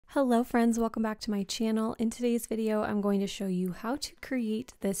Hello friends, welcome back to my channel. In today's video, I'm going to show you how to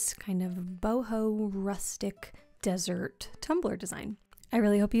create this kind of boho rustic desert tumbler design. I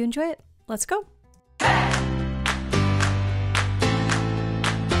really hope you enjoy it. Let's go.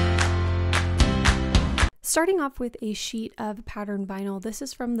 Starting off with a sheet of patterned vinyl. This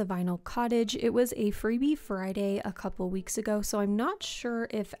is from the Vinyl Cottage. It was a freebie Friday a couple weeks ago, so I'm not sure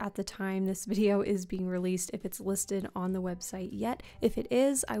if at the time this video is being released, if it's listed on the website yet. If it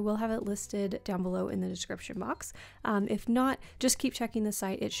is, I will have it listed down below in the description box. If not, just keep checking the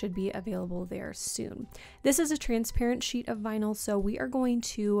site. It should be available there soon. This is a transparent sheet of vinyl, so we are going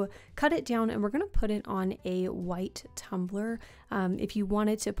to cut it down and we're going to put it on a white tumbler. If you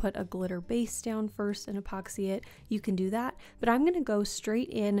wanted to put a glitter base down first and epoxy it, you can do that, but I'm going to go straight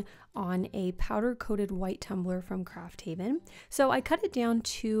in on a powder coated white tumbler from Craft Haven. So I cut it down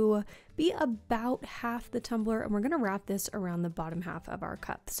to be about half the tumbler, and we're going to wrap this around the bottom half of our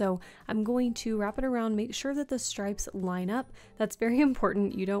cup. So I'm going to wrap it around, make sure that the stripes line up. That's very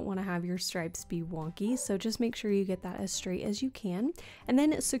important. You don't want to have your stripes be wonky, so just make sure you get that as straight as you can, and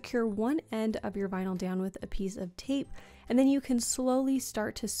then secure one end of your vinyl down with a piece of tape, and then you can slowly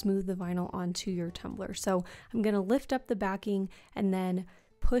start to smooth the vinyl onto your tumbler. So I'm going to lift up the backing and then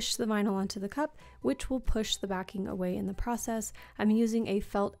push the vinyl onto the cup, which will push the backing away in the process. I'm using a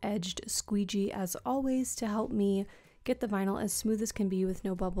felt edged squeegee as always to help me get the vinyl as smooth as can be with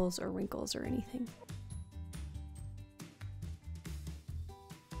no bubbles or wrinkles or anything.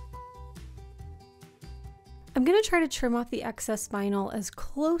 I'm going to try to trim off the excess vinyl as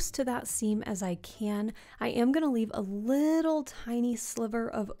close to that seam as I can. I am going to leave a little tiny sliver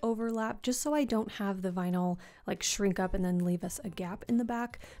of overlap just so I don't have the vinyl like shrink up and then leave us a gap in the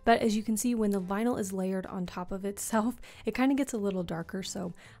back. But as you can see, when the vinyl is layered on top of itself, it kind of gets a little darker.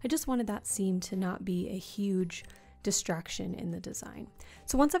 So I just wanted that seam to not be a huge distraction in the design.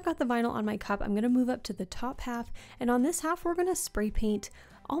 So once I've got the vinyl on my cup, I'm going to move up to the top half, and on this half we're going to spray paint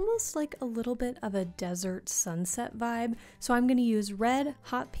almost like a little bit of a desert sunset vibe. So I'm going to use red,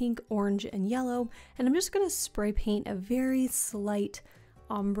 hot pink, orange, and yellow, and I'm just going to spray paint a very slight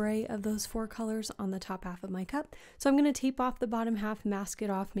ombre of those four colors on the top half of my cup. So I'm going to tape off the bottom half, mask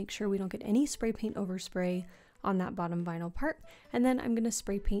it off, make sure we don't get any spray paint overspray on that bottom vinyl part, and then I'm going to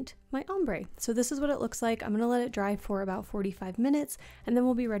spray paint my ombre. So this is what it looks like. I'm going to let it dry for about 45 minutes, and then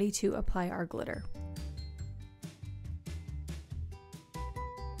we'll be ready to apply our glitter.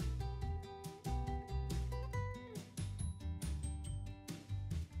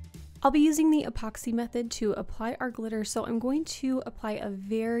 I'll be using the epoxy method to apply our glitter, so I'm going to apply a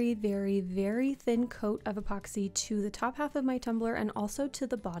very, very, very thin coat of epoxy to the top half of my tumbler and also to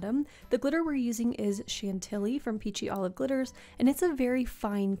the bottom. The glitter we're using is Chantilly from Peachy Olive Glitters, and it's a very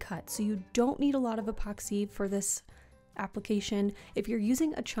fine cut, so you don't need a lot of epoxy for this application. If you're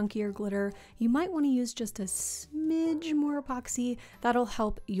using a chunkier glitter, you might want to use just a smidge more epoxy. That'll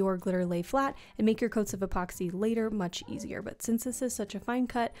help your glitter lay flat and make your coats of epoxy later much easier. But since this is such a fine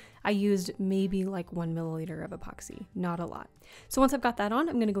cut, I used maybe like 1 milliliter of epoxy, not a lot. So once I've got that on,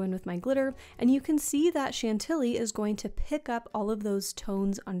 I'm going to go in with my glitter, and you can see that Chantilly is going to pick up all of those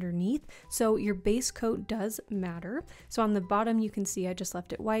tones underneath. So your base coat does matter. So on the bottom, you can see I just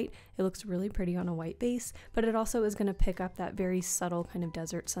left it white. It looks really pretty on a white base, but it also is going to pick up that very subtle kind of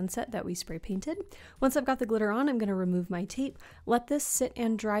desert sunset that we spray painted. Once I've got the glitter on, I'm going to remove my tape, let this sit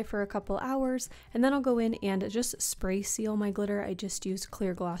and dry for a couple hours, and then I'll go in and just spray seal my glitter. I just used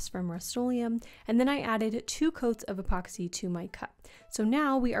clear gloss from Rustoleum, and then I added 2 coats of epoxy to my cup. So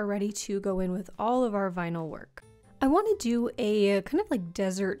now we are ready to go in with all of our vinyl work. I want to do a kind of like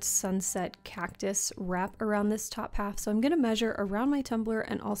desert sunset cactus wrap around this top half, so I'm going to measure around my tumbler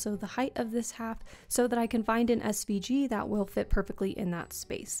and also the height of this half so that I can find an SVG that will fit perfectly in that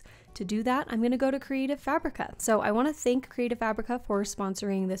space. To do that, I'm going to go to Creative Fabrica. So I want to thank Creative Fabrica for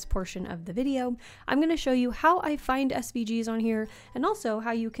sponsoring this portion of the video. I'm going to show you how I find SVGs on here and also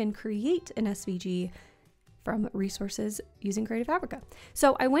how you can create an SVG from resources using Creative Fabrica.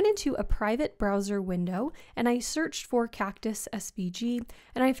 So I went into a private browser window and I searched for cactus SVG,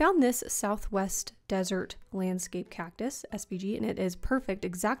 and I found this Southwest Desert Landscape Cactus SVG, and it is perfect,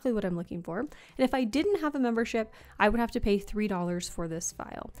 exactly what I'm looking for. And if I didn't have a membership, I would have to pay $3 for this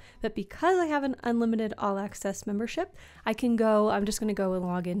file. But because I have an unlimited all access membership, I'm just gonna go and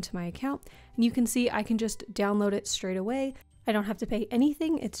log into my account, and you can see I can just download it straight away. I don't have to pay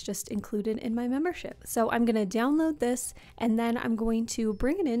anything, it's just included in my membership. So I'm going to download this, and then I'm going to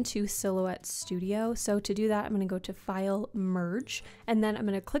bring it into Silhouette Studio. So to do that, I'm going to go to File, Merge, and then I'm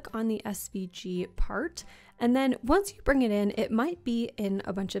going to click on the SVG part, And then once you bring it in, it might be in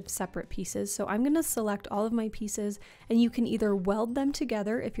a bunch of separate pieces. So I'm going to select all of my pieces, and you can either weld them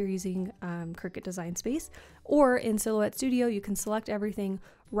together if you're using Cricut Design Space, or in Silhouette Studio, you can select everything,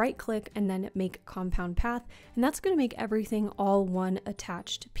 right click, and then make compound path. And that's going to make everything all one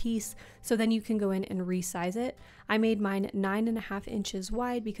attached piece. So then you can go in and resize it. I made mine 9.5 inches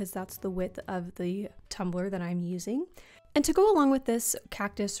wide because that's the width of the tumbler that I'm using. And to go along with this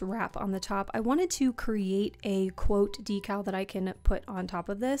cactus wrap on the top, I wanted to create a quote decal that I can put on top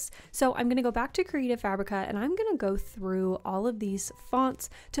of this. So I'm going to go back to Creative Fabrica, and I'm going to go through all of these fonts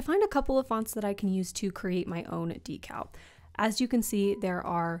to find a couple of fonts that I can use to create my own decal. As you can see, there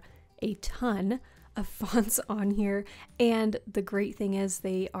are a ton of fonts on here, and the great thing is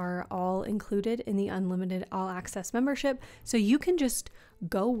they are all included in the unlimited all access membership, so you can just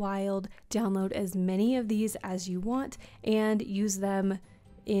go wild, download as many of these as you want, and use them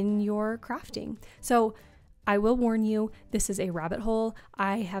in your crafting. So I will warn you, this is a rabbit hole.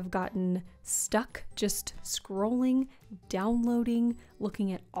 I have gotten stuck just scrolling, downloading,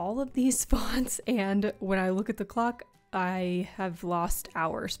 looking at all of these fonts, and when I look at the clock, I have lost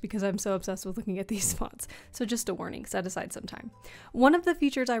hours because I'm so obsessed with looking at these fonts. So just a warning, set aside some time. One of the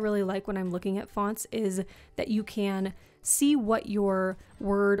features I really like when I'm looking at fonts is that you can see what your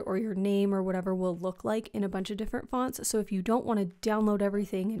word or your name or whatever will look like in a bunch of different fonts. So if you don't want to download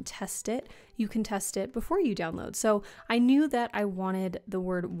everything and test it, you can test it before you download. So I knew that I wanted the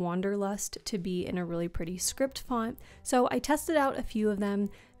word Wanderlust to be in a really pretty script font. So I tested out a few of them,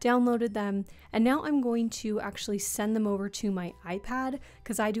 downloaded them, and now I'm going to actually send them over to my iPad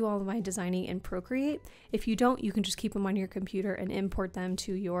because I do all of my designing in Procreate. If you don't, you can just keep them on your computer and import them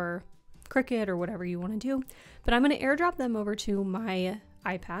to your Cricut or whatever you want to do. But I'm going to airdrop them over to my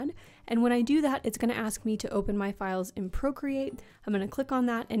iPad, and when I do that, it's going to ask me to open my files in Procreate. I'm going to click on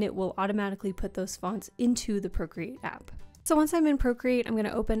that, and it will automatically put those fonts into the Procreate app. So once I'm in Procreate, I'm going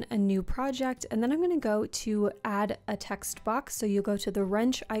to open a new project, and then I'm going to go to add a text box. So you'll go to the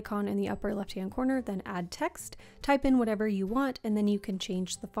wrench icon in the upper left hand corner, then add text, type in whatever you want, and then you can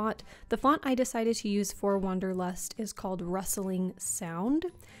change the font. The font I decided to use for Wanderlust is called Rustling Sound.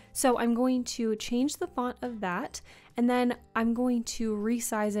 So I'm going to change the font of that, and then I'm going to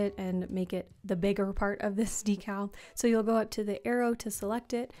resize it and make it the bigger part of this decal. So you'll go up to the arrow to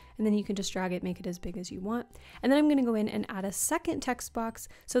select it, and then you can just drag it, make it as big as you want. And then I'm going to go in and add a second text box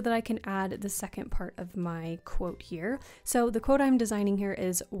so that I can add the second part of my quote here. So the quote I'm designing here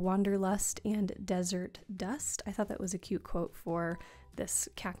is Wanderlust and Desert Dust. I thought that was a cute quote for this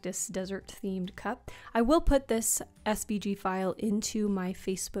cactus desert themed cup. I will put this SVG file into my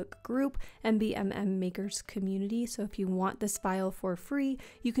Facebook group, MBMM Makers Community. So if you want this file for free,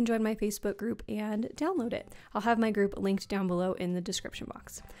 you can join my Facebook group and download it. I'll have my group linked down below in the description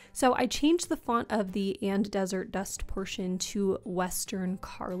box. So I changed the font of the and desert dust portion to Western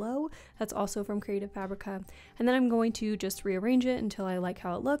Carlo. That's also from Creative Fabrica. And then I'm going to just rearrange it until I like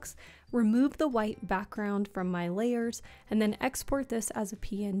how it looks, remove the white background from my layers, and then export this as a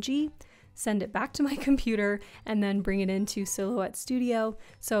PNG, send it back to my computer, and then bring it into Silhouette Studio.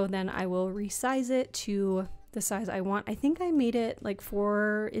 So then I will resize it to the size I want. I think I made it like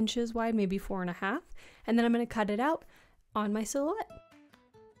 4 inches wide, maybe 4.5, and then I'm going to cut it out on my silhouette.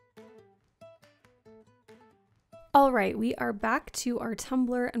 All right, we are back to our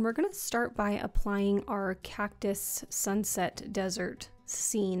tumbler, and we're going to start by applying our cactus sunset desert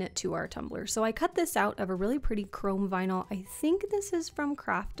scene to our tumbler. So I cut this out of a really pretty chrome vinyl. I think this is from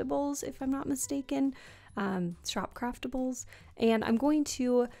Craftables, if I'm not mistaken, Shop Craftables, and I'm going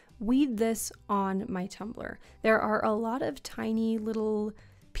to weed this on my tumbler. There are a lot of tiny little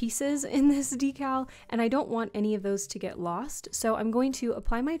pieces in this decal, and I don't want any of those to get lost. So I'm going to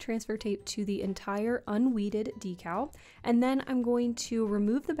apply my transfer tape to the entire unweeded decal, and then I'm going to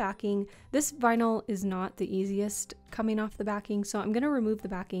remove the backing. This vinyl is not the easiest coming off the backing, so I'm going to remove the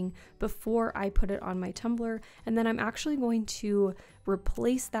backing before I put it on my tumbler, and then I'm actually going to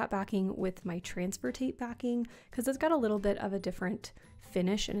replace that backing with my transfer tape backing because it's got a little bit of a different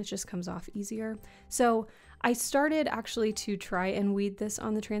finish and it just comes off easier. So I started actually to try and weed this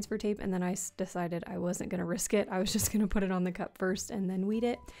on the transfer tape, and then I decided I wasn't going to risk it. I was just going to put it on the cup first and then weed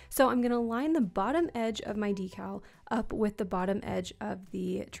it. So I'm going to line the bottom edge of my decal up with the bottom edge of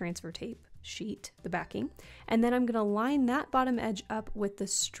the transfer tape sheet, the backing, and then I'm going to line that bottom edge up with the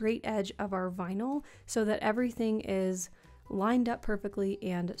straight edge of our vinyl so that everything is lined up perfectly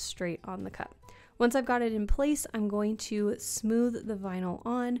and straight on the cup. Once I've got it in place, I'm going to smooth the vinyl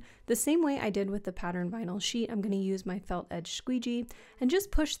on the same way I did with the pattern vinyl sheet. I'm going to use my felt edge squeegee and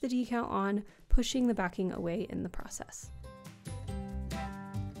just push the decal on, pushing the backing away in the process.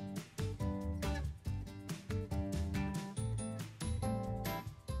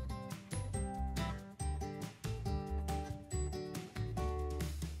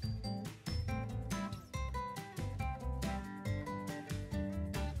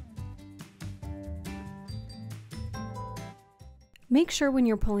 Make sure when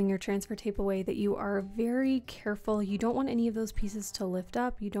you're pulling your transfer tape away that you are very careful. You don't want any of those pieces to lift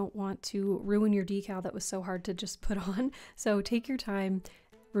up. You don't want to ruin your decal that was so hard to just put on. So take your time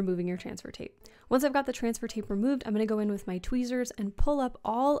removing your transfer tape. Once I've got the transfer tape removed, I'm going to go in with my tweezers and pull up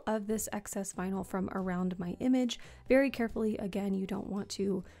all of this excess vinyl from around my image very carefully. Again, you don't want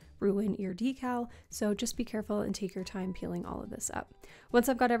to ruin your decal, so just be careful and take your time peeling all of this up. Once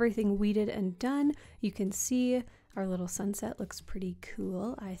I've got everything weeded and done, you can see our little sunset looks pretty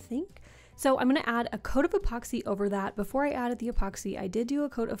cool, I think. So I'm going to add a coat of epoxy over that. Before I added the epoxy, I did do a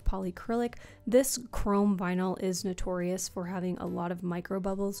coat of polyacrylic. This chrome vinyl is notorious for having a lot of micro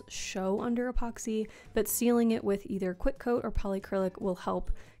bubbles show under epoxy, but sealing it with either quick coat or polyacrylic will help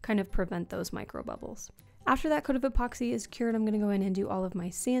kind of prevent those micro bubbles. After that coat of epoxy is cured, I'm going to go in and do all of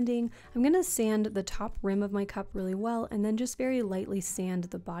my sanding. I'm going to sand the top rim of my cup really well and then just very lightly sand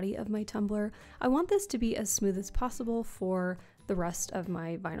the body of my tumbler. I want this to be as smooth as possible for the rest of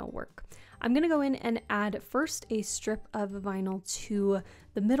my vinyl work. I'm going to go in and add first a strip of vinyl to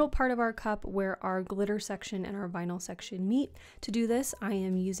the middle part of our cup where our glitter section and our vinyl section meet. To do this, I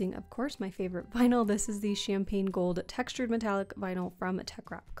am using, of course, my favorite vinyl. This is the champagne gold textured metallic vinyl from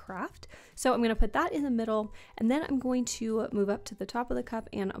Teckwrap Craft. So I'm going to put that in the middle, and then I'm going to move up to the top of the cup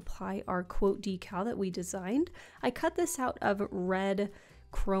and apply our quote decal that we designed. I cut this out of red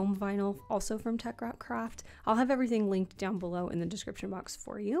chrome vinyl, also from Teckwrap Craft. I'll have everything linked down below in the description box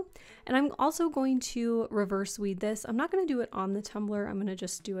for you. And I'm also going to reverse weed this. I'm not going to do it on the tumbler. I'm going to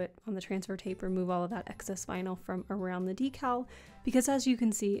just do it on the transfer tape, remove all of that excess vinyl from around the decal, because as you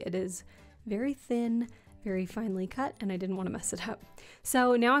can see, it is very thin, very finely cut, and I didn't want to mess it up.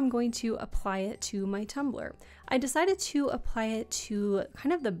 So now I'm going to apply it to my tumbler. I decided to apply it to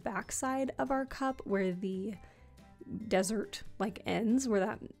kind of the back side of our cup where the desert like ends, where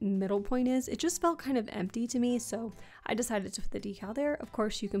that middle point is. It just felt kind of empty to me, so I decided to put the decal there. Of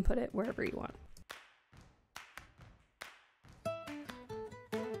course, you can put it wherever you want.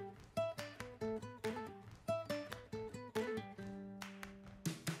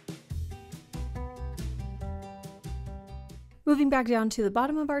 Moving back down to the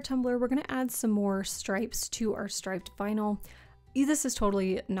bottom of our tumbler, we're going to add some more stripes to our striped vinyl. This is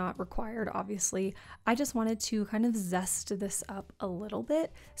totally not required, obviously. I just wanted to kind of zest this up a little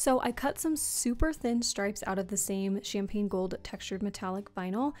bit. So I cut some super thin stripes out of the same champagne gold textured metallic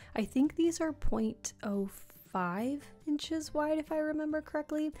vinyl. I think these are 0.05 inches wide, if I remember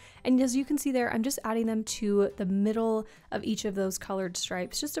correctly. And as you can see there, I'm just adding them to the middle of each of those colored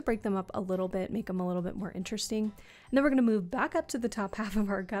stripes just to break them up a little bit, make them a little bit more interesting. And then we're going to move back up to the top half of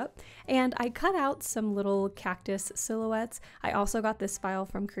our cup, and I cut out some little cactus silhouettes. I also got this file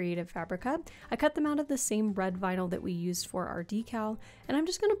from Creative Fabrica. I cut them out of the same red vinyl that we used for our decal, and I'm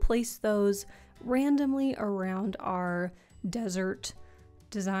just going to place those randomly around our desert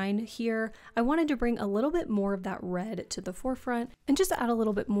design here. I wanted to bring a little bit more of that red to the forefront and just add a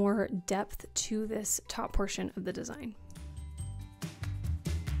little bit more depth to this top portion of the design.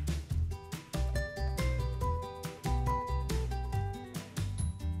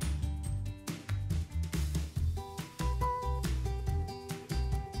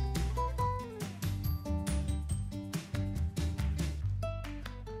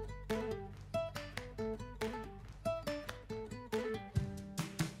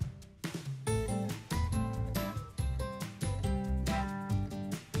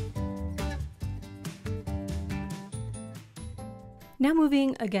 Now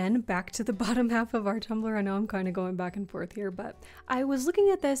moving again back to the bottom half of our tumbler. I know I'm kind of going back and forth here, but I was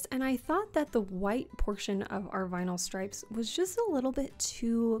looking at this and I thought that the white portion of our vinyl stripes was just a little bit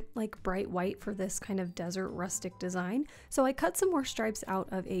too like bright white for this kind of desert rustic design. So I cut some more stripes out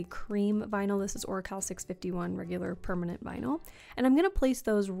of a cream vinyl. This is Oracal 651 regular permanent vinyl. And I'm going to place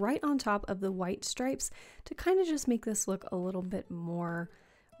those right on top of the white stripes to kind of just make this look a little bit more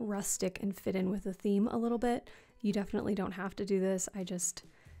rustic and fit in with the theme a little bit. You definitely don't have to do this. I just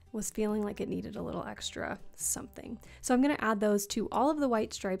was feeling like it needed a little extra something. So I'm going to add those to all of the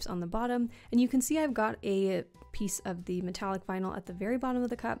white stripes on the bottom. And you can see I've got a piece of the metallic vinyl at the very bottom of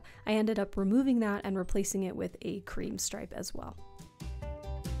the cup. I ended up removing that and replacing it with a cream stripe as well.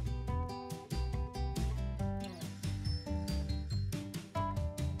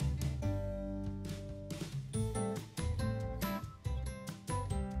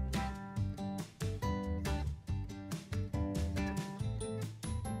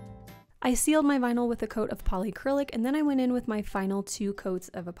 I sealed my vinyl with a coat of polyacrylic, and then I went in with my final 2 coats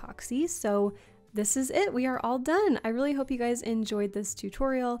of epoxy. So this is it. We are all done. I really hope you guys enjoyed this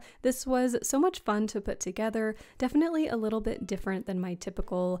tutorial. This was so much fun to put together. Definitely a little bit different than my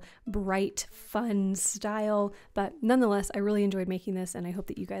typical bright, fun style, but nonetheless, I really enjoyed making this and I hope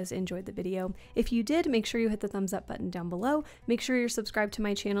that you guys enjoyed the video. If you did, make sure you hit the thumbs up button down below. Make sure you're subscribed to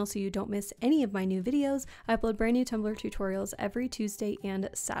my channel so you don't miss any of my new videos. I upload brand new Tumbler tutorials every Tuesday and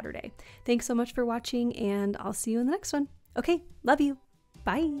Saturday. Thanks so much for watching and I'll see you in the next one. Okay, love you.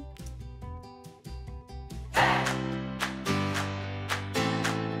 Bye.